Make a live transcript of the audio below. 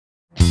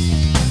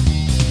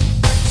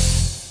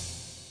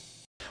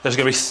There's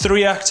going to be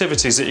 3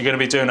 activities that you're going to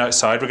be doing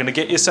outside. We're going to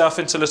get yourself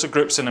into little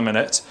groups in a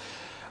minute.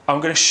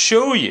 I'm going to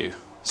show you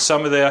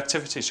some of the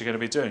activities you're going to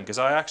be doing, because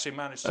I actually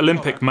managed to...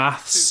 Olympic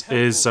maths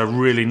is a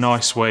really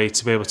nice way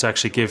to be able to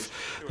actually give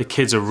the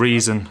kids a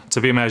reason to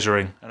be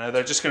measuring. And now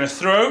they're just going to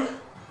throw,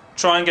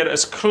 try and get it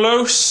as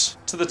close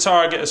to the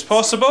target as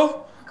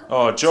possible.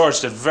 Oh,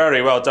 George did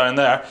very well down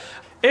there.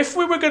 If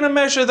we were going to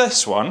measure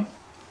this one,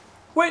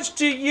 which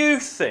do you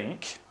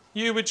think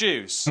you would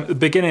use? At the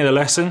beginning of the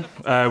lesson,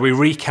 we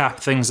recap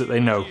things that they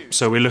know.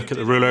 So we look at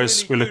the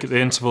rulers, we look at the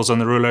intervals on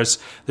the rulers,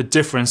 the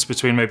difference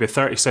between maybe a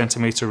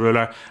 30-centimetre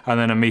ruler and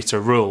then a metre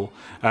rule.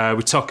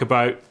 We talk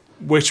about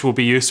which will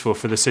be useful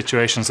for the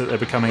situations that they'll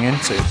be coming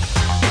into.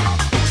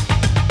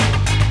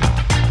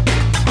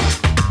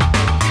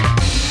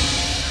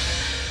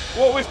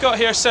 What we've got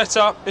here set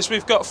up is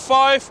we've got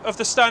 5 of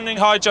the standing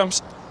high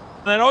jumps,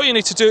 and then all you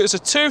need to do is a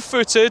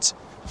 2-footed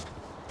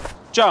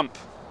jump,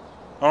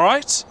 all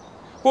right?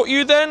 What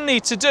you then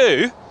need to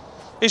do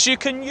is you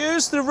can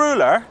use the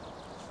ruler,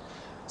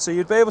 so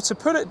you'd be able to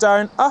put it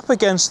down up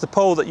against the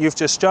pole that you've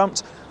just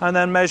jumped and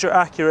then measure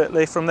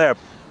accurately from there.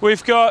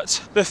 We've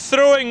got the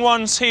throwing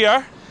ones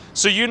here,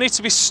 so you need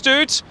to be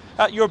stood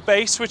at your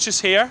base, which is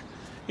here.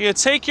 You're going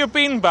to take your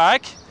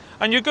beanbag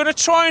and you're going to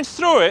try and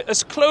throw it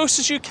as close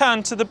as you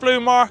can to the blue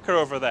marker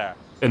over there.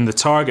 In the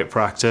target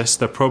practice,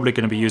 they're probably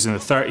going to be using the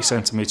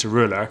 30-centimetre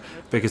ruler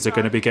because they're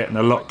going to be getting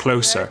a lot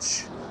closer.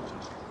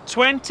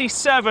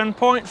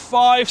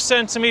 27.5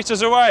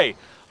 centimetres away.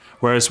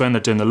 Whereas when they're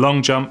doing the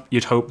long jump,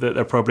 you'd hope that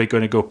they're probably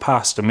going to go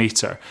past a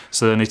metre,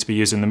 so they need to be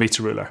using the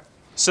metre ruler.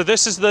 So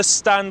this is the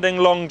standing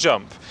long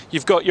jump.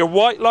 You've got your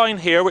white line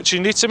here, which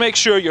you need to make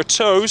sure your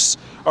toes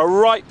are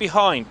right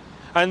behind.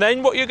 And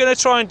then what you're going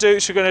to try and do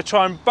is you're going to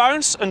try and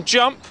bounce and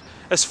jump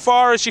as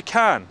far as you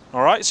can.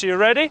 All right, so you're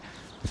ready?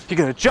 You're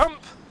going to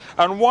jump,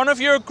 and one of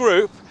your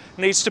group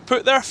needs to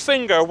put their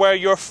finger where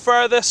your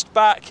furthest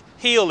back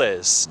heel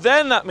is.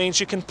 Then that means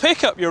you can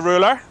pick up your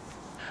ruler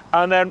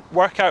and then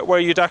work out where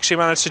you'd actually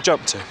manage to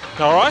jump to.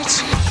 All right?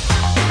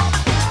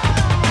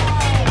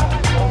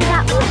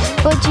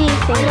 What do you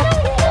think?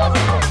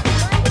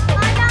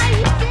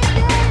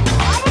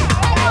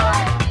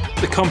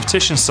 The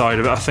competition side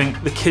of it, I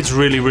think the kids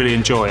really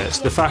enjoy it.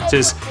 The fact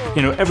is,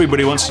 you know,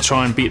 everybody wants to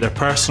try and beat their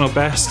personal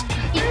best.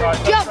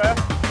 Jump!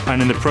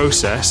 And in the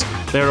process,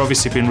 they're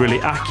obviously being really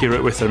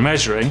accurate with their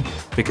measuring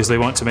because they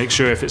want to make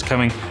sure if it's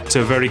coming to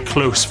a very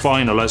close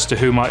final as to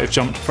who might have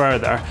jumped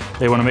further,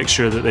 they want to make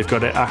sure that they've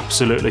got it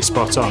absolutely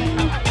spot on.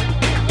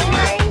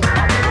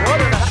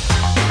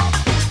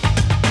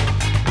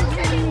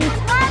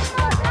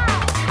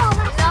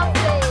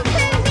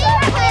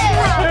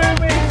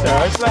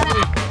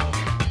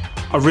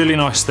 A really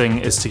nice thing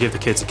is to give the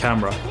kids a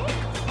camera.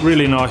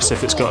 Really nice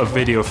if it's got a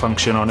video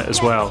function on it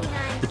as well.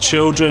 The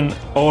children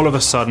all of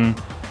a sudden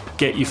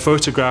get you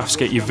photographs,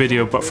 get you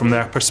video, but from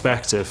their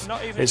perspective.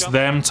 It's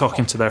them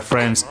talking to their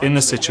friends in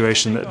the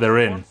situation that they're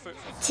in.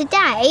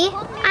 Today,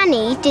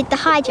 Annie did the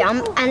high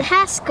jump and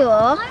her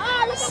scores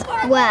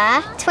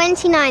were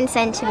 29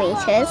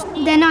 centimetres.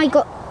 Then I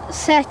got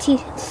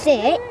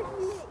 36.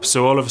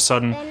 So all of a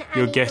sudden,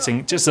 you're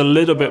getting just a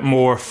little bit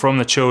more from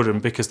the children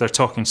because they're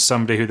talking to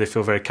somebody who they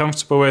feel very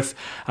comfortable with,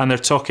 and they're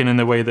talking in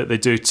the way that they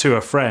do to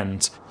a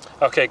friend.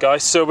 Okay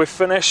guys, so we've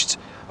finished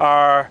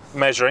our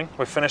measuring,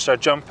 we've finished our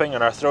jumping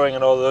and our throwing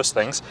and all those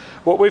things.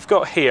 What we've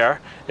got here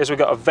is we've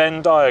got a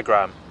Venn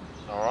diagram,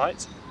 all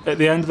right? At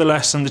the end of the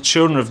lesson, the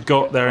children have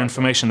got their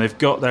information, they've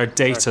got their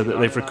data that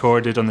they've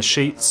recorded on the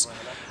sheets.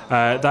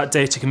 That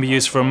data can be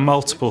used for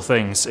multiple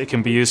things. It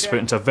can be used to put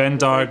into a Venn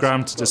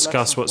diagram to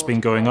discuss what's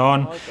been going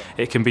on.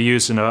 It can be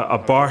used in a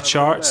bar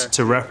chart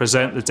to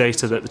represent the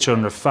data that the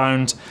children have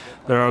found.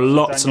 There are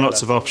lots and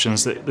lots of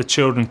options that the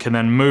children can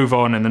then move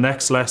on in the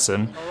next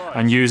lesson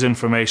and use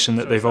information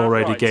that they've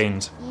already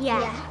gained.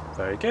 Yeah.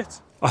 Very good.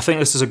 I think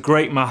this is a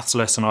great maths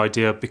lesson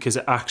idea because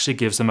it actually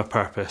gives them a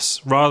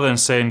purpose. Rather than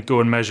saying go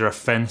and measure a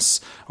fence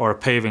or a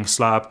paving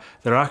slab,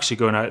 they're actually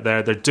going out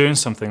there, they're doing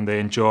something they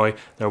enjoy,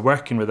 they're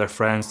working with their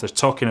friends, they're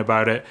talking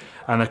about it,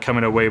 and they're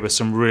coming away with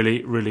some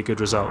really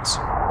good results.